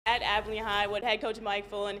at Abilene High with head coach Mike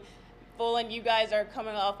Fullen. Fullen, you guys are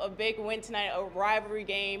coming off a big win tonight, a rivalry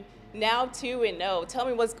game. Now 2-0. Tell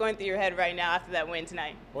me what's going through your head right now after that win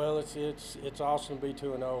tonight. Well, it's awesome to be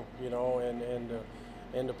 2-0, you know,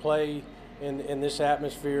 and to play in this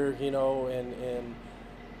atmosphere, you know,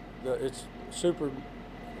 it's super.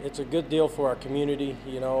 It's a good deal for our community,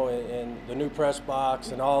 you know, and the new press box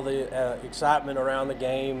and all the excitement around the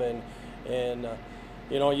game, and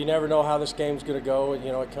you know, you never know how this game's going to go.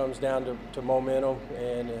 You know, it comes down to momentum,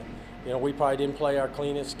 and you know, we probably didn't play our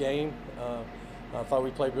cleanest game. I thought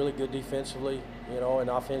we played really good defensively, you know, and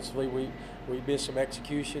offensively we missed some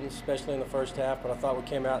executions, especially in the first half. But I thought we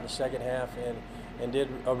came out in the second half and did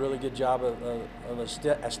a really good job of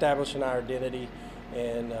establishing our identity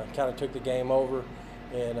and kind of took the game over.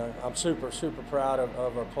 And I'm super proud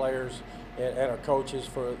of our players and our coaches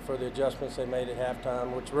for the adjustments they made at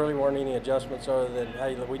halftime, which really weren't any adjustments other than,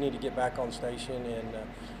 hey, we need to get back on station,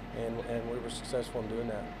 and we were successful in doing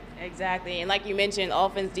that. Exactly, and like you mentioned,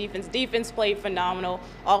 offense, defense played phenomenal.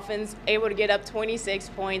 Offense able to get up 26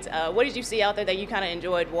 points. What did you see out there that you kind of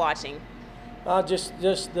enjoyed watching? Just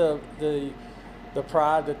the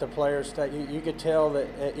pride that the players take. You could tell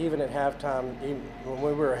that even at halftime, even when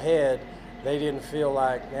we were ahead, they didn't feel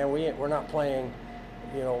like, man, we're not playing,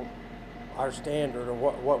 you know, our standard or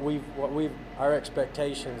what our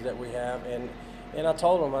expectations that we have. And I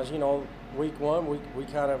told them, you know, week one we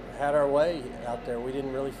kind of had our way out there. We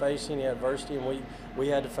didn't really face any adversity, and we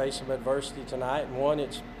had to face some adversity tonight. And one,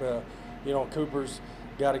 it's you know, Cooper's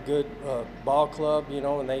got a good ball club, you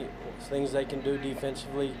know, and things they can do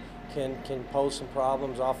defensively can pose some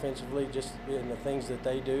problems offensively, just in the things that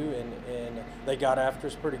they do, and they got after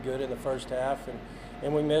us pretty good in the first half,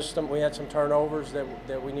 and we missed them. We had some turnovers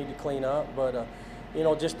that we need to clean up, but you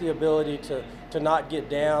know, just the ability to not get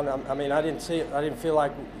down. I mean, I didn't feel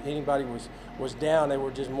like anybody was down. They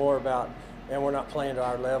were just more about, and we're not playing to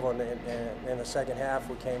our level. And in the second half,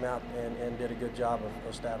 we came out and did a good job of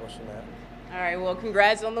establishing that. All right, well,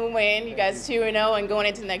 congrats on the win. You guys 2-0 and going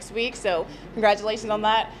into next week, so congratulations on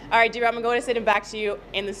that. All right, D-Rob, I'm going to go ahead and sit him back to you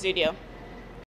in the studio.